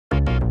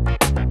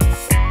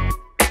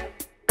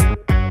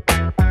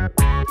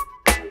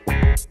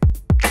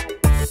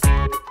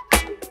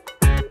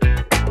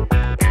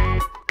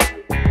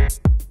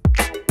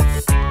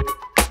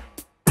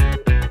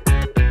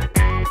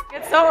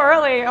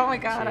my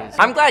God.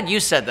 I'm glad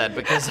you said that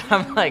because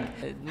I'm like,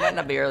 it might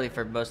not be early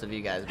for most of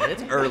you guys, but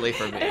it's early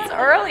for me. It's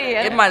early.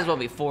 It might as well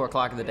be 4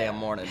 o'clock in the damn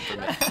morning for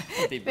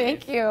me.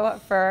 Thank you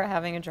for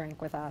having a drink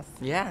with us.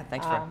 Yeah,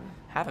 thanks for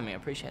having me. I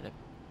appreciate it.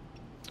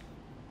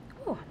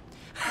 Ooh.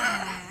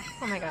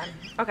 Oh my God.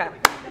 Okay.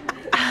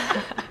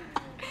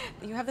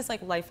 You have this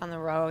like life on the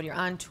road, you're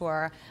on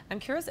tour. I'm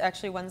curious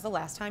actually, when's the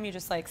last time you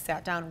just like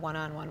sat down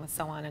one-on-one with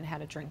someone and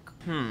had a drink?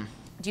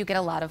 Do you get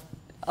a lot of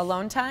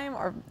alone time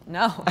or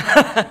no?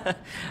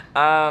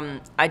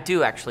 I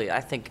do actually. I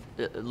think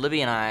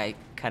Libby and I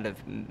kind of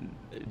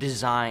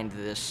designed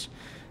this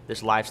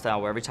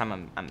lifestyle where every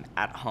time I'm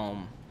at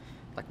home,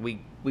 like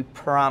we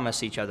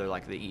promise each other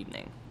like the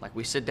evening. Like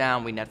we sit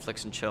down, we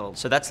Netflix and chill.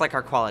 So that's like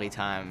our quality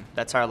time.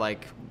 That's our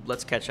like,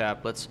 let's catch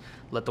up. Let's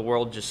let the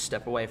world just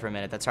step away for a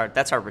minute. That's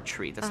our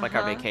retreat. That's like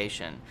our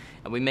vacation.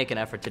 And we make an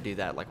effort to do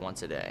that like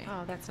once a day.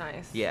 Oh, that's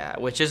nice. Yeah,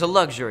 which is a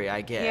luxury,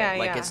 I get. Yeah,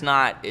 like yeah. it's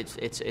not,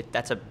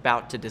 that's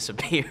about to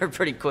disappear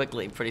pretty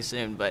quickly, pretty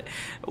soon. But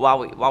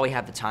while we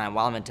have the time,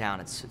 while I'm in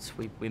town,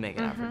 we make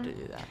an effort to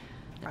do that.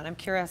 And I'm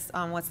curious,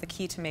 what's the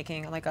key to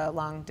making like a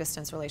long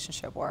distance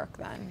relationship work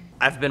then?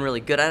 I've been really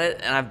good at it,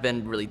 and I've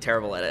been really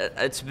terrible at it.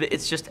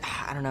 It's just,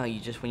 I don't know,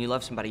 when you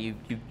love somebody,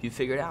 you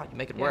figure it out. You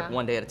make it work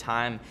one day at a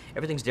time.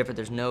 Everything's different.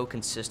 There's no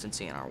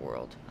consistency in our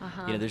world.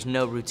 You know, there's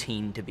no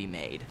routine to be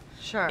made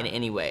in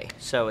any way.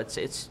 So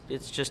it's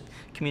just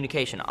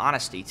communication,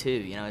 honesty too.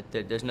 You know,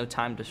 there's no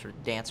time to sort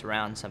of dance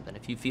around something.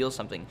 If you feel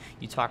something,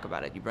 you talk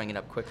about it. You bring it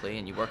up quickly,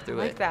 and you work through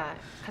it. I like that.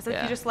 Because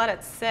if you just let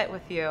it sit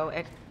with you,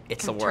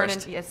 it's the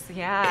worst.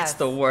 It's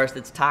the worst.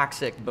 It's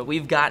toxic. But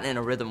we've gotten in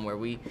a rhythm where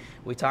we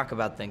talk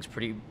about things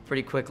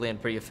pretty quickly and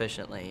pretty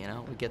efficiently. You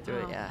know, we get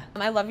through it. Yeah.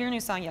 I love your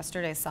new song,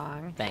 Yesterday's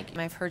Song. Thank you.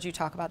 And I've heard you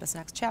talk about this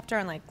next chapter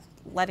and like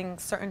letting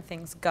certain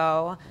things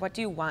go. What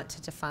do you want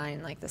to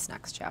define like this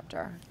next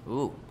chapter?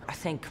 Ooh, I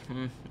think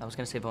I was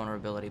gonna say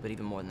vulnerability, but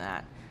even more than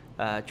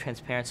that,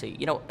 transparency.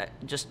 You know,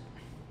 just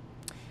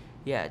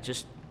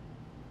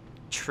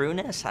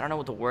trueness. I don't know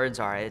what the words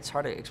are. It's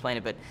hard to explain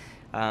it, but.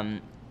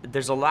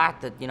 There's a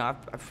lot that, you know,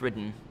 I've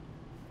written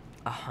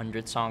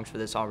 100 songs for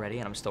this already,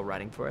 and I'm still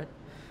writing for it.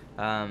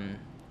 And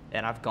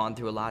I've gone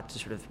through a lot to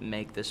sort of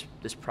make this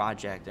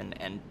project,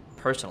 and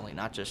personally,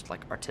 not just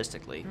like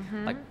artistically,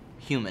 like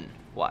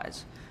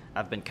human-wise.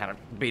 I've been kind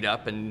of beat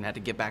up and had to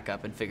get back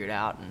up and figure it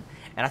out, and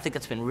I think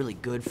that's been really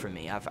good for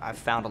me. I've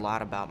found a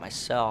lot about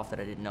myself that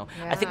I didn't know.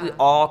 I think we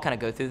all kind of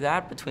go through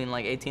that between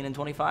like 18 and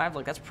 25.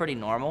 Like that's pretty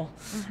normal,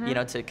 you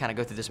know, to kind of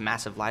go through this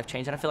massive life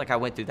change. And I feel like I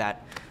went through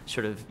that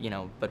sort of, you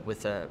know, but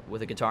with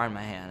a guitar in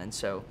my hand. And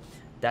so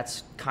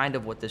that's kind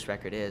of what this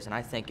record is. And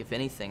I think if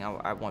anything,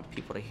 I want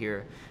people to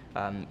hear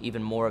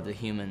even more of the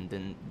human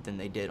than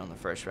they did on the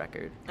first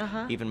record.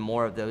 Even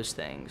more of those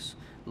things.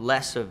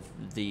 Less of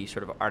the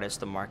sort of artist,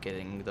 the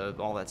marketing,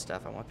 all that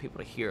stuff. I want people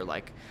to hear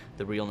like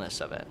the realness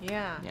of it.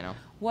 Yeah. You know.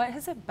 What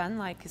has it been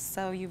like?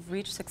 So you've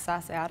reached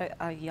success at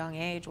a young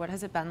age. What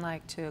has it been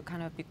like to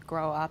kind of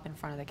grow up in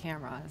front of the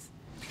cameras?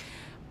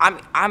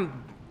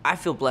 I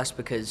feel blessed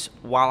because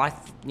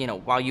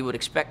while you would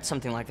expect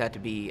something like that to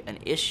be an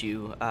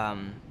issue,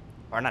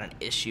 or not an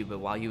issue, but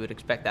while you would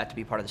expect that to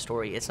be part of the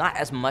story, it's not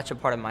as much a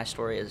part of my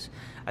story as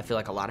I feel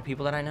like a lot of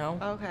people that I know.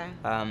 Okay.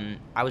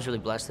 I was really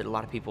blessed that a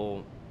lot of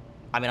people.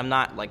 I mean, I'm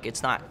not like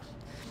it's not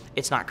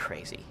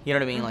crazy. You know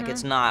what I mean? Like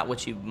it's not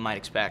what you might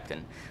expect,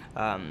 and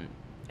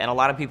a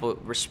lot of people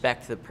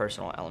respect the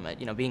personal element.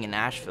 You know, being in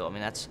Nashville, I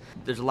mean,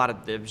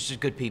 there's just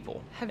good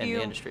people in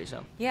the industry.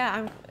 So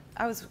yeah,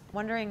 I was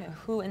wondering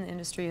who in the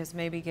industry has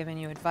maybe given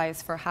you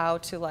advice for how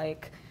to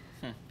like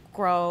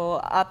grow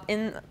up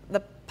in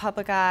the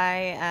public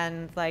eye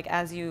and like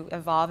as you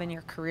evolve in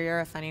your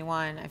career,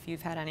 if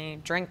you've had any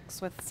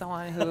drinks with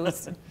someone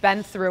who's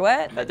been through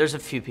it. There's a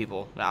few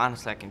people.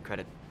 Honestly, I can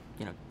credit.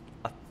 You know,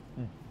 a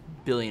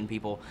billion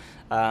people.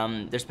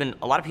 There's been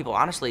a lot of people,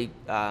 honestly,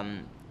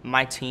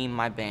 my team,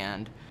 my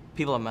band,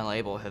 people on my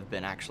label have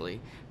been actually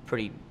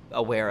pretty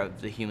aware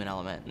of the human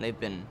element, and they've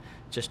been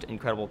just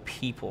incredible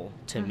people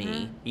to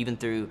me, even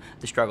through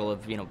the struggle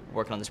of, you know,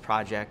 working on this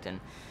project. And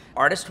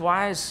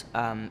artist-wise,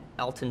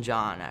 Elton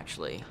John,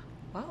 actually.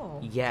 Whoa.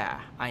 Yeah,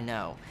 I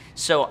know.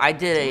 So I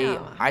did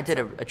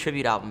a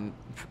tribute album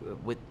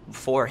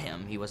for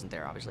him. He wasn't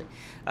there, obviously,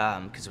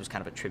 because it was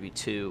kind of a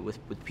tribute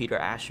with Peter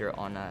Asher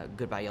on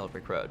Goodbye Yellow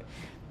Brick Road.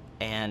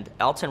 And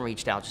Elton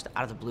reached out just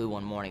out of the blue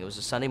one morning. It was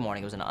a Sunday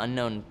morning. It was an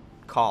unknown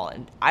call,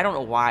 and I don't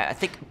know why. I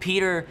think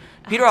Peter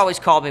always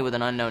called me with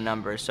an unknown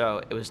number,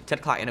 so it was 10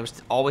 o'clock, and it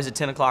was always at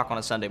 10 o'clock on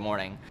a Sunday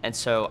morning. And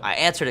so I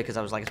answered it because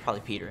I was like, it's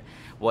probably Peter.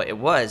 Well, it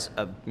was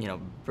a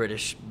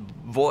British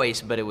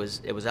voice, but it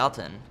was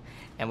Elton.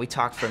 And we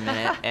talked for a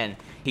minute, and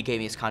he gave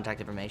me his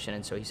contact information,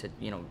 and so he said,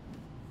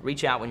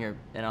 reach out when you're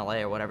in LA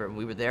or whatever. And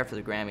we were there for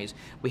the Grammys.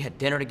 We had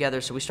dinner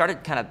together, so we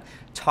started kind of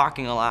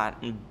talking a lot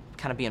and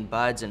kind of being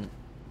buds, and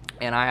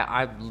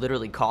I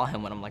literally call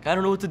him when I'm like, I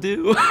don't know what to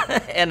do.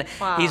 And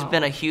he's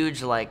been a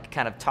huge,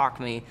 kind of talk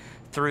me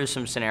through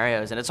some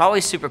scenarios, and it's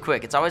always super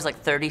quick. It's always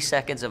like 30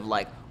 seconds of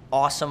like,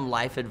 awesome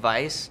life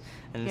advice,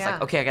 and it's Yeah.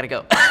 like, okay, I gotta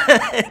go.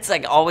 It's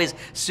like always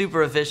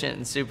super efficient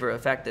and super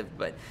effective,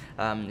 but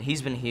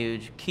he's been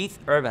huge. Keith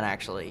Urban,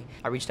 actually,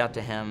 I reached out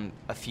to him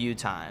a few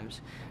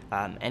times,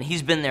 and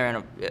he's been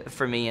there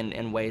for me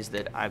in ways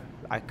that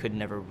I could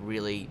never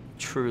really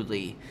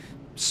truly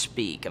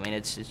speak. I mean,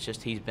 it's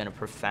just he's been a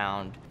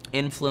profound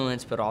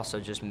influence, but also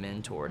just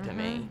mentor to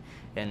me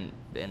in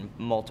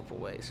multiple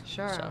ways.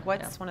 Sure. So,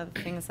 What's one of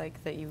the things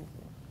like that you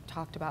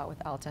talked about with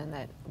Elton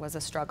that was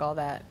a struggle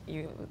that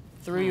you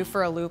threw you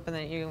for a loop, and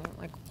that you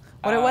like?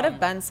 What would have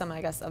been some,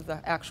 I guess, of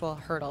the actual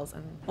hurdles?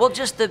 And well,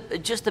 just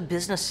the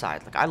business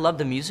side. Like, I love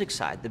the music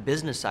side. The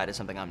business side is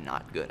something I'm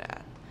not good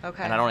at.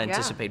 Okay. And I don't yeah.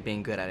 anticipate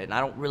being good at it, and I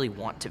don't really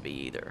want to be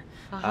either.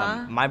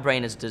 Uh-huh. My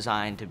brain is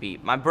designed to be.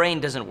 My brain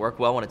doesn't work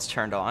well when it's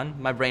turned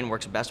on. My brain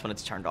works best when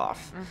it's turned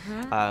off.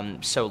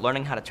 So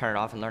learning how to turn it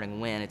off and learning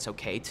when it's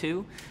okay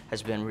to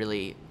has been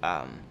really.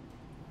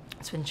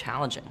 It's been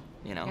challenging,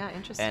 you know. Yeah,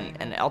 interesting.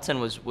 And Elton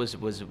was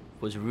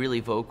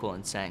really vocal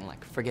in saying,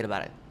 like, forget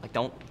about it. Like,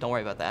 don't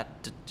worry about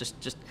that.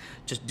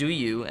 Just do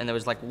you. And there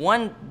was like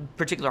one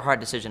particular hard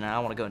decision, and I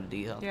don't want to go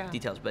into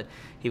details, but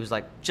he was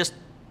like,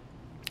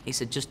 he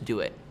said, just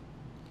do it.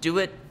 Do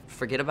it.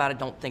 Forget about it.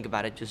 Don't think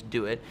about it. Just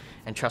do it.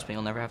 And trust me,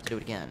 you'll never have to do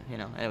it again. You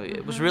know. Anyway,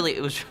 it was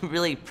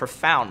really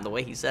profound the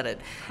way he said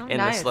it in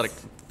nice. this like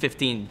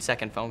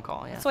 15-second phone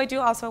call. Yeah. So I do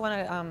also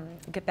want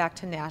to get back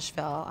to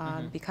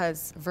Nashville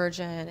because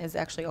Virgin is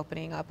actually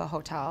opening up a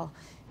hotel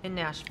in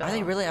Nashville. Are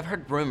they really? I've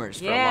heard rumors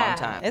for a long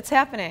time. It's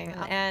happening.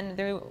 And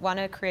they want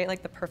to create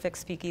like the perfect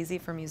speakeasy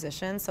for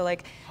musicians. So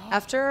like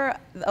after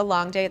a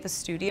long day at the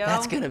studio.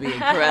 That's going to be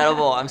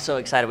incredible. I'm so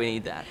excited. We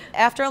need that.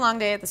 After a long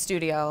day at the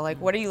studio,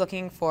 like what are you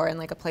looking for in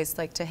like a place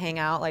like to hang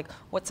out? Like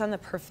what's on the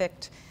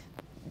perfect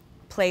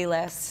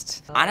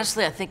playlist?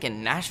 Honestly, I think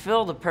in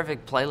Nashville, the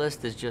perfect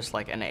playlist is just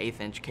like an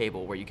 1/8-inch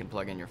cable where you can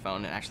plug in your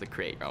phone and actually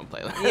create your own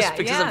playlist. Yeah,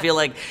 Because I feel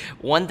like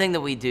one thing that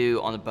we do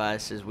on the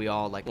bus is we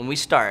all, like, when we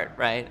start,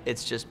 right,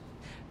 it's just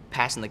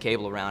passing the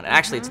cable around. And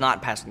actually, it's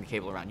not passing the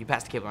cable around. You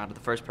pass the cable around to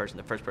the first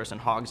person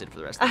hogs it for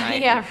the rest of the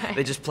night. Yeah, right.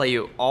 They just play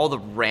you all the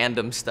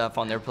random stuff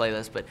on their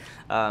playlist. But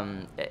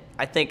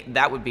I think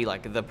that would be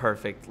like the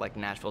perfect like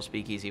Nashville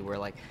speakeasy where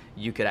like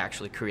you could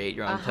actually create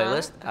your own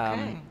playlist.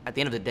 Okay. At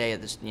the end of the day,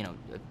 at this,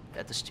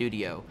 at the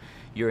studio,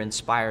 you're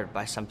inspired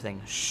by something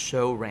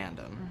so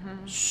random,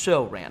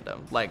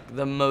 like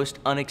the most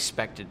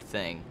unexpected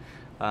thing.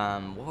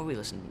 What were we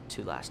listening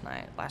to last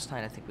night? Last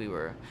night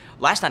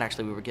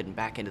actually we were getting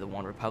back into the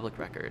One Republic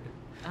record.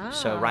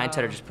 So Ryan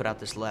Tedder just put out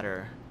this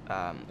letter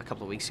a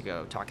couple of weeks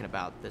ago talking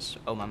about this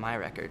Oh My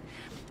record.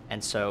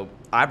 And so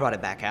I brought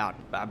it back out.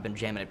 I've been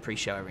jamming it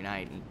pre-show every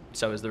night, and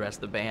so is the rest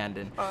of the band.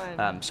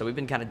 And so we've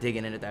been kind of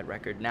digging into that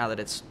record. Now that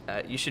it's,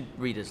 you should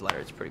read his letter.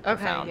 It's pretty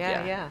profound.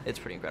 Yeah. It's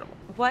pretty incredible.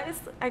 What is,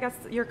 I guess,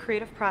 your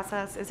creative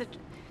process? Is it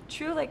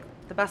true, like,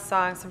 the best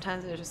songs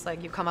sometimes they're just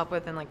like you come up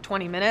with in like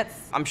 20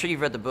 minutes? I'm sure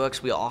you've read the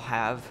books. We all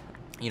have.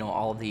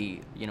 All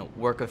the,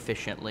 work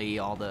efficiently,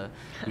 all the,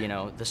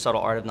 the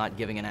subtle art of not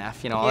giving an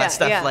F, all that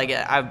stuff. Yeah. Like,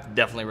 I've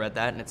definitely read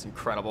that, and it's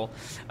incredible.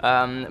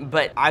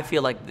 But I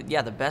feel like,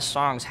 the best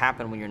songs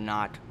happen when you're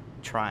not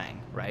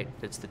trying, right?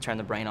 It's the turn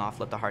the brain off,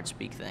 let the heart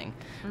speak thing.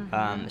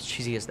 As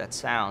cheesy as that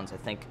sounds, I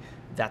think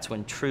that's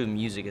when true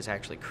music is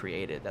actually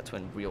created. That's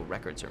when real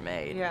records are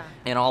made. Yeah.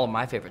 And all of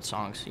my favorite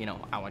songs,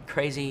 I Went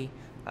Crazy,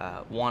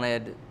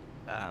 Wanted,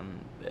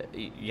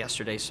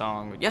 Yesterday's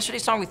song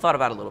we thought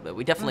about a little bit.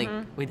 We definitely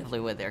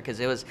went there because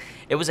it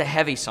was a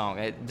heavy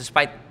song.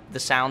 Despite the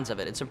sounds of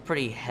it, it's a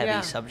pretty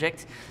heavy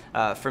subject.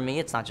 For me,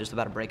 it's not just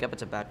about a breakup,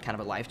 it's about kind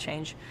of a life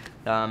change.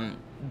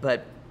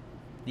 But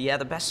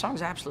the best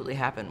songs absolutely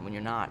happen when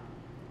you're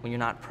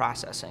not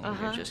processing,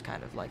 when you're just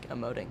kind of like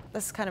emoting.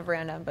 This is kind of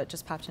random, but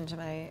just popped into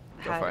my head.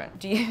 Go for it.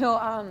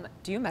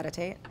 Do you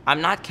meditate?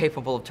 I'm not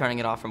capable of turning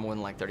it off for more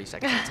than like 30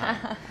 seconds at a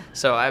time.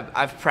 So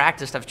I've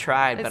practiced, I've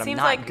tried, but I'm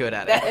not good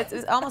at it.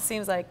 It almost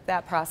seems like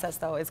that process,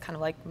 though, is kind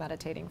of like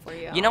meditating for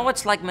you. You know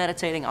what's like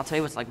meditating? I'll tell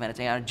you what's like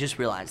meditating. I just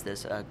realized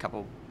this a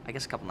couple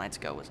nights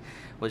ago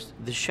was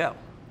the show.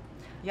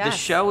 Yes, the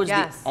show is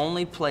yes. the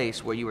only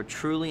place where you are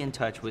truly in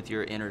touch with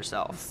your inner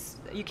self.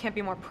 You can't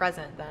be more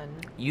present than...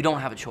 You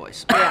don't have a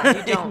choice. Yeah,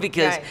 you don't.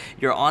 Because right.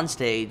 you're on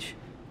stage,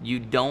 you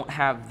don't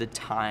have the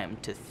time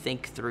to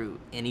think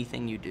through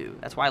anything you do.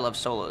 That's why I love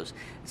solos.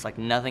 It's like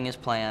nothing is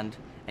planned,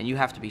 and you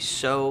have to be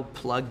so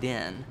plugged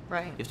in.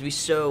 Right. You have to be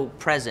so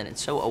present and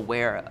so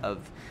aware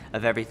of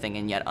everything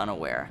and yet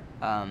unaware.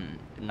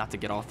 Not to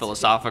get all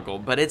philosophical,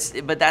 but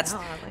that's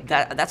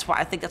why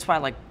I think that's why I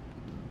like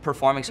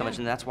performing so much,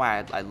 and that's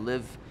why I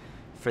live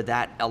for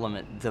that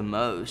element the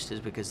most, is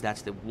because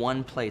that's the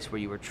one place where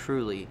you are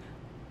truly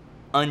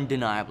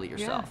undeniably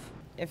yourself.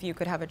 Yeah. If you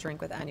could have a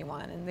drink with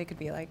anyone and they could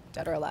be like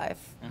dead or alive,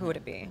 who would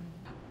it be?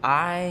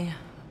 I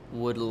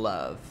would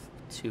love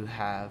to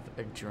have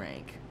a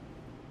drink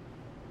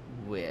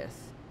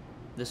with,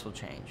 this will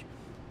change,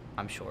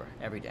 I'm sure,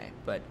 every day,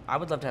 but I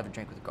would love to have a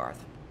drink with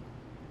Garth.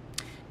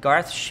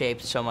 Garth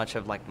shaped so much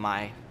of like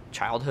my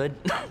childhood,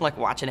 like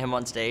watching him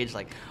on stage,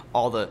 like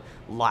all the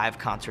live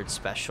concert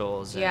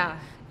specials. And Yeah.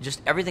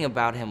 just everything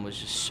about him was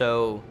just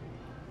so,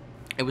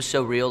 it was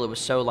so real. It was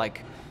so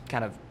like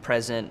kind of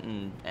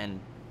present and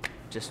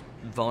just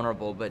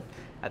vulnerable, but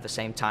at the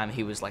same time,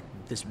 he was like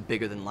this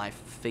bigger than life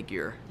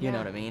figure, you know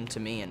what I mean, to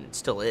me, and it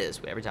still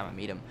is every time I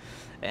meet him.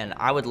 And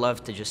I would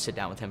love to just sit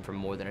down with him for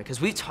more than,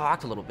 because we've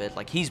talked a little bit,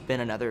 like he's been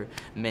another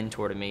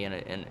mentor to me in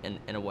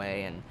a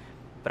way,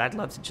 but I'd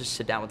love to just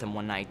sit down with him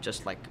one night,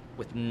 just like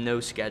with no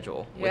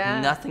schedule, with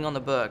nothing on the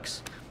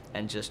books,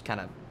 and just kind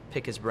of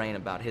pick his brain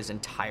about his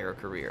entire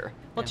career.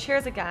 Well,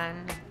 cheers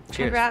again.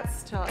 Cheers.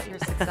 Congrats to all your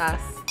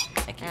success.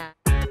 Thank you.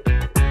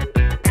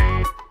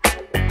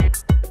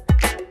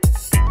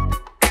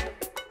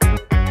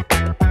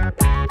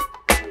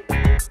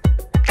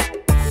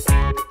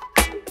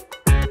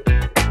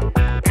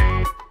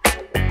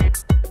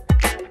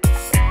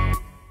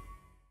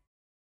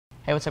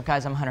 Hey, what's up,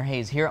 guys? I'm Hunter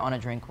Hayes here on A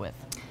Drink With.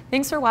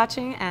 Thanks for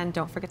watching, and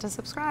don't forget to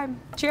subscribe.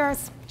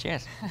 Cheers.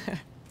 Cheers.